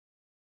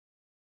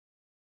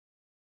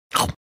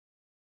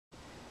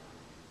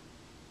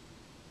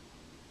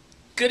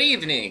Good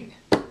evening.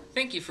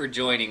 Thank you for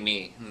joining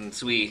me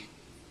as we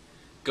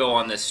go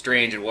on this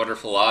strange and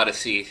wonderful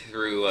odyssey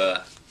through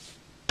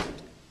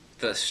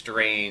the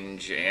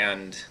strange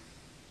and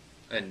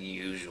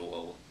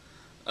unusual.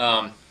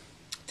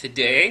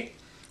 Today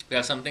we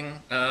have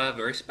something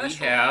very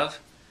special. We have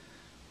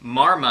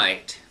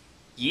Marmite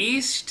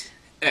Yeast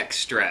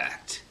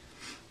extract.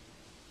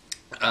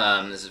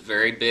 This is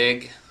very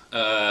big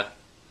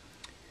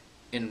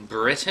in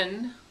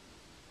Britain,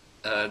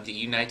 the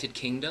United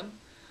Kingdom,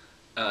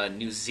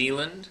 New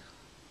Zealand,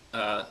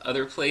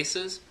 other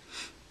places.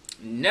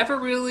 Never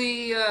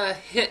really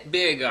hit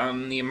big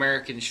on the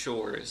American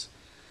shores,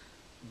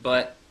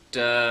 but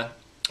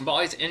I'm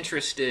always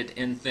interested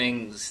in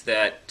things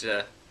that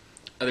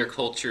other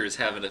cultures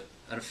have an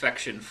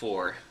affection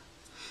for.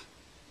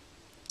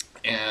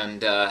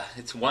 And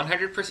it's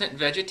 100%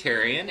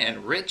 vegetarian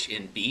and rich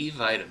in B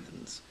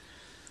vitamins.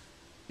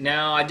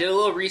 Now, I did a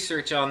little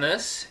research on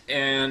this,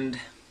 and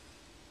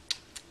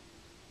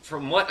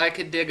from what I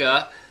could dig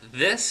up,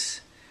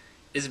 this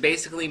is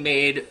basically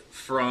made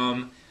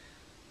from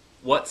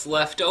what's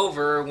left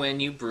over when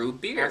you brew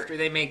beer. After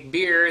they make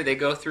beer, they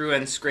go through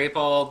and scrape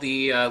all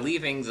the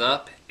leavings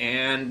up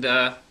and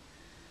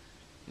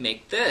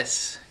make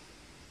this.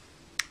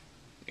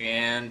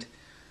 And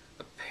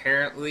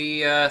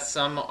apparently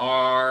some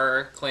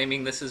are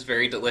claiming this is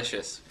very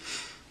delicious.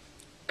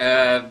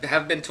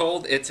 Have been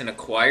told it's an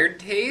acquired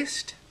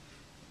taste,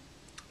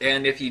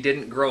 and if you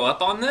didn't grow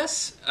up on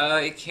this,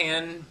 it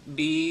can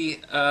be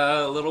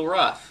a little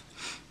rough.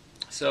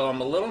 So I'm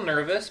a little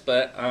nervous,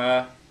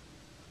 but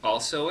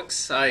also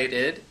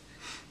excited.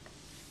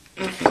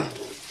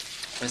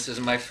 This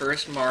is my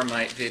first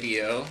Marmite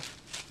video,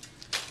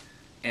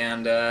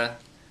 and we're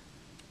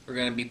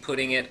going to be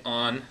putting it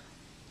on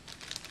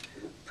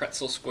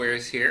pretzel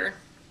squares here.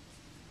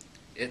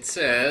 It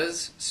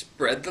says,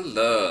 "Spread the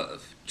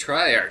love.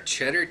 Try our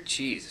cheddar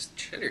cheese."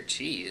 Cheddar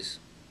cheese?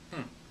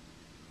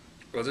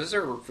 Roses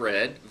are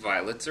red,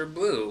 violets are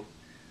blue.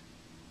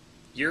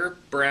 You're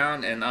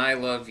brown and I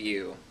love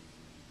you.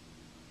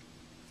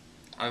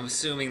 I'm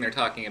assuming they're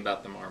talking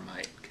about the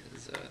Marmite,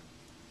 because,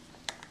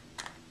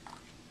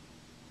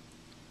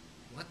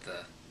 what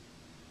the?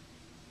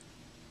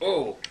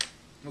 Oh,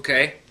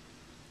 okay.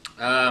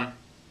 I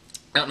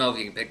don't know if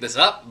you can pick this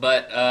up,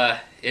 but,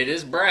 it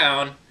is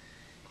brown,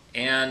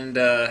 and,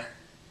 what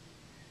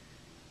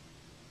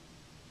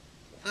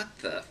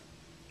the?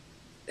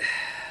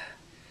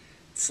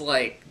 It's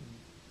like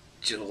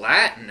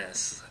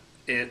gelatinous.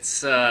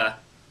 It's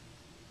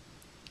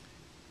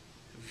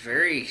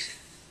very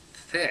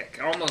thick,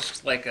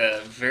 almost like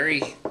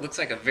looks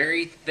like a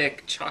very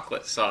thick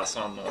chocolate sauce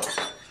almost.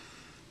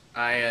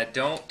 I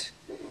don't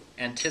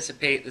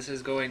anticipate this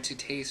is going to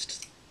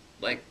taste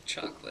like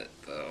chocolate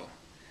though.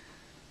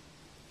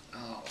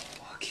 Oh,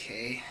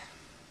 okay.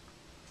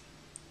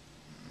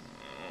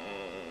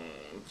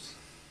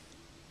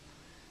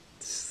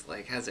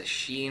 Like has a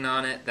sheen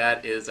on it.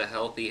 That is a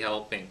healthy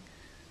helping.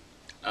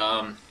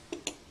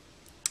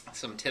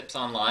 Some tips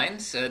online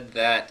said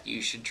that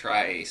you should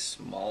try a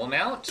small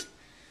amount,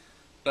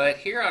 but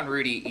here on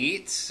Rudy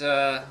Eats,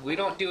 we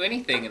don't do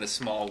anything in a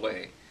small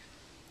way.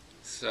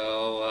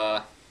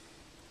 So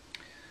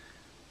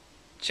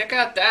check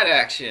out that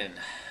action.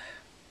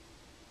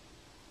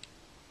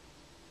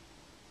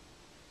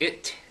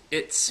 It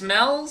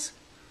smells.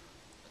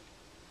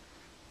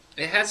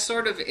 It has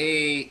sort of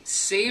a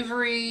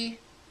savory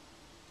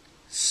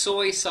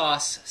soy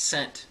sauce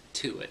scent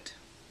to it,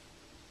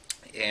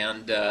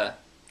 and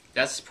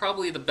that's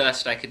probably the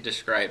best I could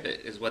describe it,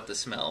 is what the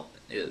smell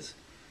is.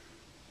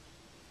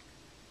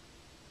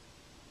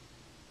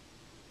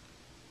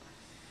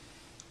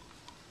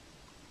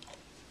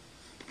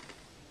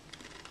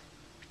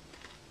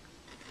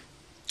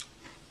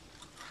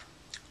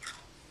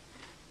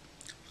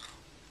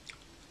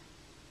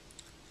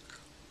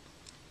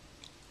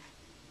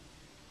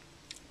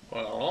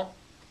 Well,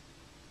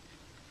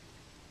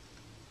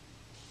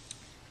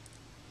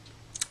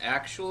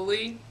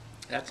 actually,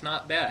 that's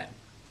not bad.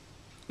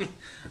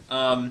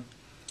 I'm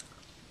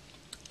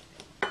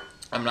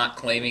not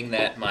claiming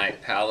that my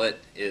palate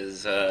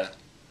is that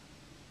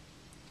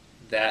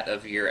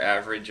of your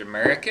average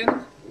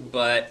American,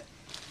 but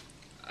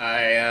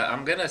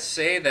I'm gonna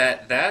say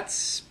that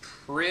that's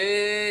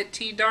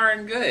pretty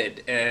darn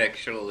good,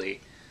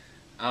 actually.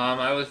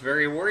 I was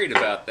very worried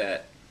about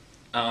that.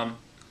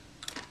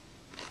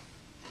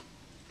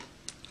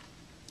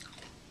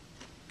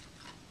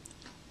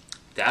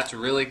 That's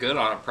really good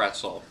on a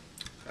pretzel.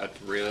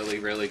 That's really,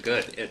 really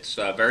good. It's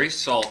very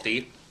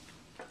salty.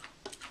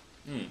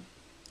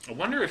 I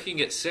wonder if you can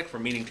get sick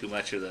from eating too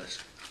much of this.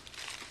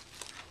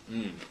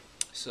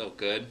 So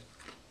good.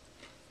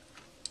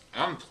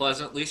 I'm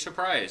pleasantly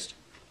surprised.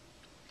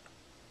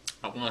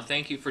 I want to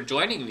thank you for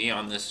joining me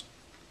on this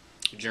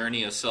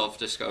journey of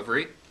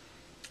self-discovery.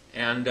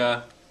 And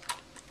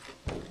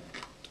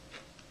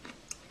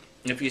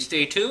if you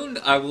stay tuned,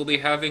 I will be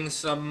having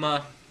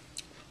some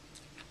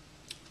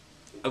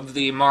of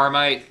the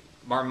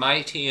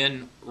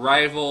Marmitian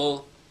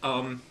rival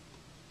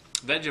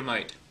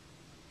Vegemite.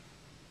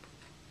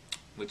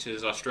 which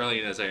is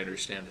Australian as I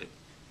understand it.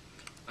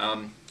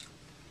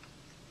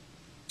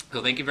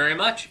 So thank you very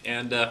much,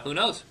 and who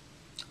knows?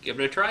 Give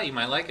it a try, you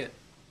might like it.